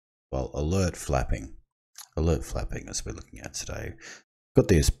well, alert flapping as we're looking at today. Got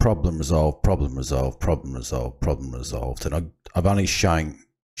this problem resolved, problem resolved, problem resolved, problem resolved, and I've only shown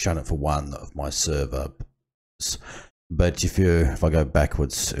it for one of my servers. But if I go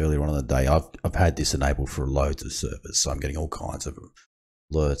backwards earlier on in the day, I've had this enabled for loads of servers, so I'm getting all kinds of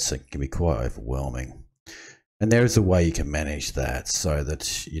alerts. It can be quite overwhelming. And there is a way you can manage that so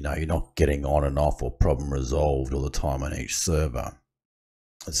that you're not getting on and off or problem resolved all the time on each server.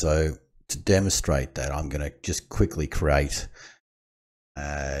 So to demonstrate that, I'm going to just quickly create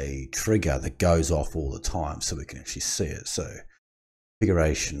a trigger that goes off all the time so we can actually see it. So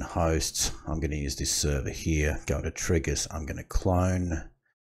configuration hosts, I'm going to use this server here, go to triggers, I'm going to clone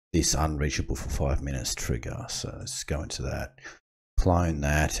this unreachable for 5 minutes trigger. So let's go into that, clone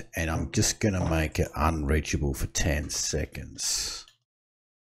that, and I'm just going to make it unreachable for 10 seconds.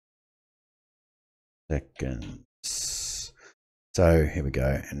 So here we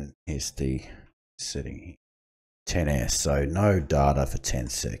go, and here's the setting here. 10s, so no data for 10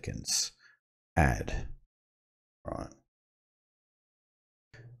 seconds. Add. Right.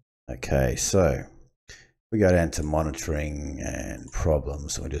 Okay, so we go down to monitoring and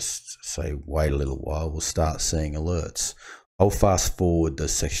problems. We just say wait a little while. We'll start seeing alerts. I'll fast forward the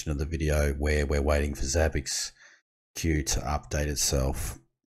section of the video where we're waiting for Zabbix queue to update itself.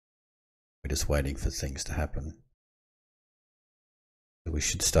 We're just waiting for things to happen. We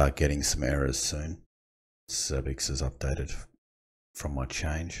should start getting some errors soon. Zabbix is updated from my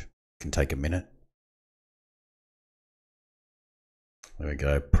change. Can take a minute. There we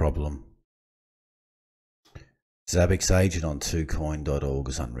go, problem. Zabbix agent on 2coin.org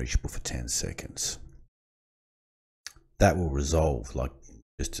is unreachable for 10 seconds. That will resolve like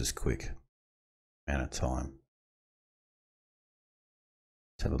just as quick amount of time.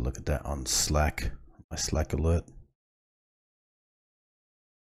 Let's have a look at that on Slack, my Slack alert.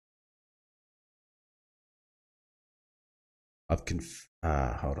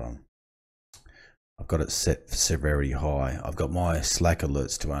 Hold on. I've got it set for severity high. I've got my Slack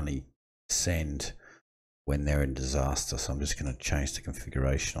alerts to only send when they're in disaster. So I'm just going to change the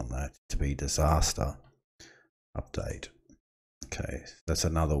configuration on that to be disaster update. Okay, that's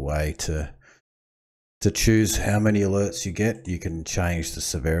another way to choose how many alerts you get. You can change the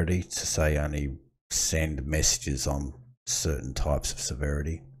severity to say only send messages on certain types of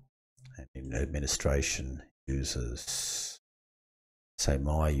severity. And in administration, users, say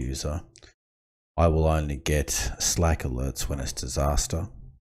my user, I will only get Slack alerts when it's disaster.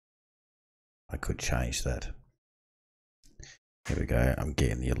 I could change that. Here we go. I'm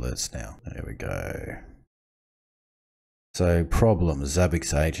getting the alerts now. There we go. So problem,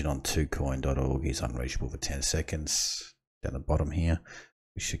 Zabbix agent on 2coin.org is unreachable for 10 seconds. Down the bottom here,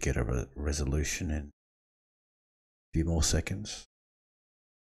 we should get a resolution in a few more seconds.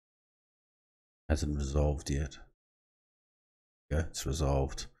 Hasn't resolved yet. Yeah, it's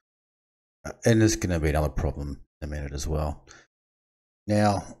resolved. And there's going to be another problem in a minute as well.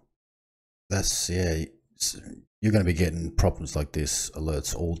 Now, that's, yeah, you're going to be getting problems like this,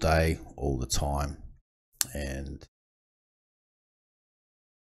 alerts all day, all the time. And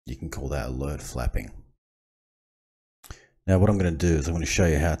you can call that alert flapping. Now, what I'm going to do is I'm going to show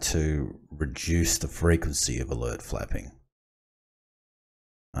you how to reduce the frequency of alert flapping.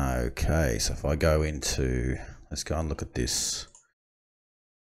 Okay, so if I go into, let's go and look at this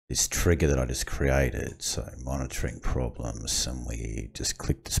trigger that I just created. So monitoring problems, and we just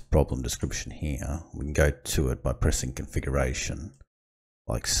click this problem description here. We can go to it by pressing configuration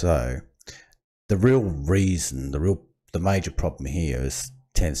like so. The real reason, the major problem here is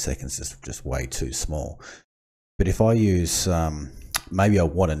 10 seconds is just way too small. But if I use, maybe I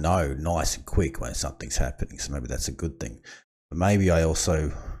want to know nice and quick when something's happening, so maybe that's a good thing. But maybe I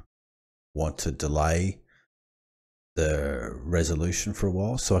also want to delay the resolution for a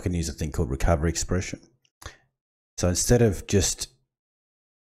while, so I can use a thing called recovery expression. So instead of just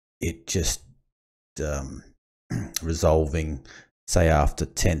resolving, say after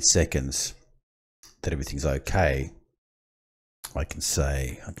 10 seconds that everything's okay, I can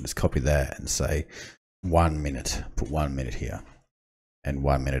just copy that and say 1 minute, put 1 minute here, and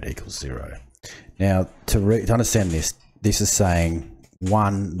 1 minute equals 0. Now to understand this is saying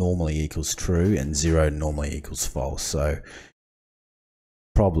 1 normally equals true and 0 normally equals false. So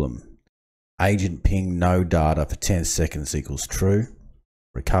problem, agent ping no data for 10 seconds equals true.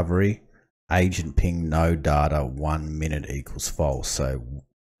 Recovery, agent ping no data 1 minute equals false. So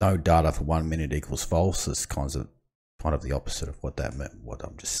no data for 1 minute equals false is kind of the opposite of what that meant, what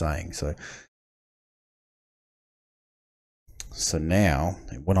I'm just saying. So now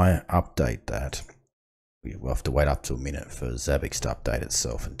when I update that, we'll have to wait up to a minute for Zabbix to update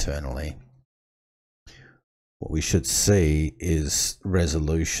itself internally. What we should see is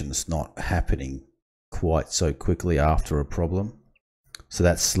resolutions not happening quite so quickly after a problem. So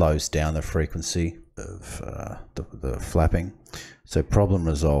that slows down the frequency of the flapping. So problem,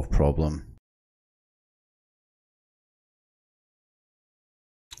 resolve, problem.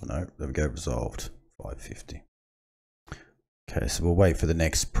 No, there we go, resolved, 550. Okay, so we'll wait for the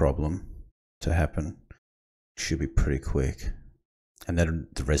next problem to happen. Should be pretty quick. And then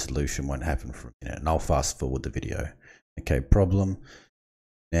the resolution won't happen for a minute. And I'll fast forward the video. Okay, problem.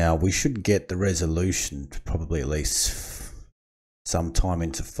 Now we should get the resolution to probably at least sometime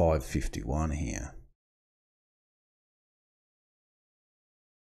into 551 here.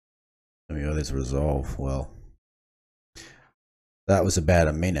 There we go, there's a resolve. Well, that was about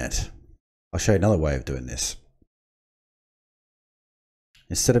a minute. I'll show you another way of doing this.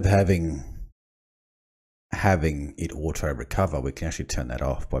 Instead of having it auto recover, we can actually turn that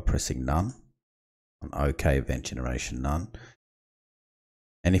off by pressing none on OK, event generation none.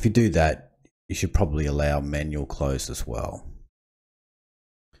 And if you do that, you should probably allow manual close as well,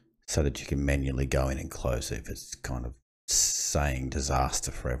 so that you can manually go in and close it if it's kind of saying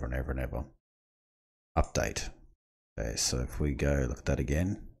disaster forever and ever and ever. Update. Okay, so if we go look at that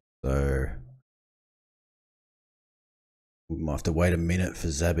again, so we might have to wait a minute for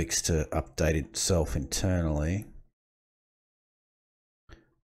Zabbix to update itself internally.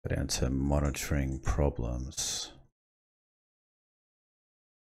 Go down to monitoring problems.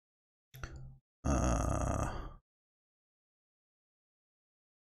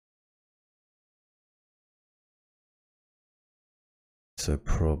 So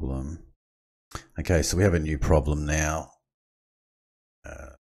problem. Okay, so we have a new problem now.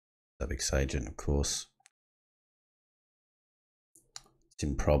 Zabbix agent, of course. It's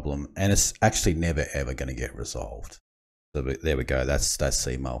in problem, and it's actually never ever going to get resolved. So there we go. That's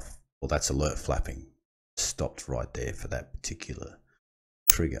email. Well, that's alert flapping. Stopped right there for that particular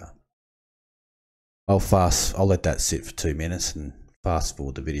trigger. I'll let that sit for 2 minutes and fast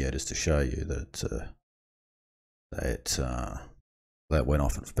forward the video just to show you that that went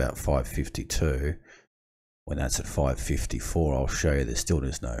off at about 552. When that's at 554, I'll show you there still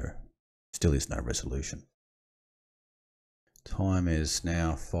is no resolution. Time is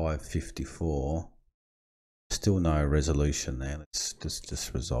now 5:54. Still no resolution there. Let's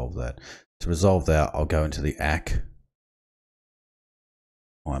just resolve that. To resolve that, I'll go into the ACK.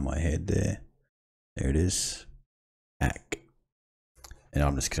 Behind my head there. There it is. ACK. And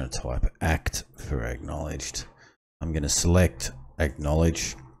I'm just going to type ACT for acknowledged. I'm going to select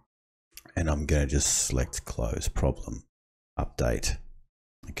acknowledge, and I'm going to just select close problem update.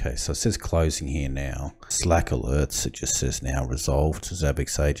 Okay, so it says closing here now. Slack alerts, it just says now resolved.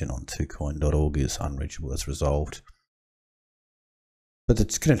 Zabbix agent on 2coin.org is unreachable as resolved. But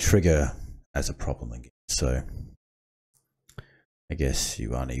it's going to trigger as a problem again. So I guess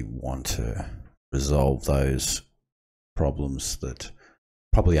you only want to resolve those problems that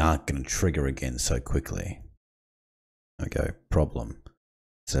probably aren't going to trigger again so quickly. Okay, problem.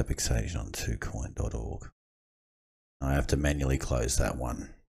 Zabbix agent on 2coin.org. I have to manually close that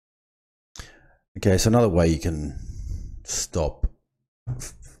one. Okay, so another way you can stop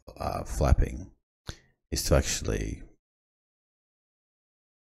flapping is to actually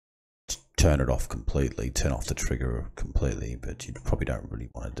turn it off completely, turn off the trigger completely, but you probably don't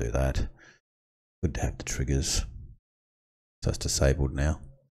really want to do that. Good to have the triggers. So it's disabled now.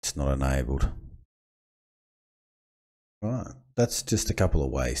 It's not enabled. Right, that's just a couple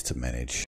of ways to manage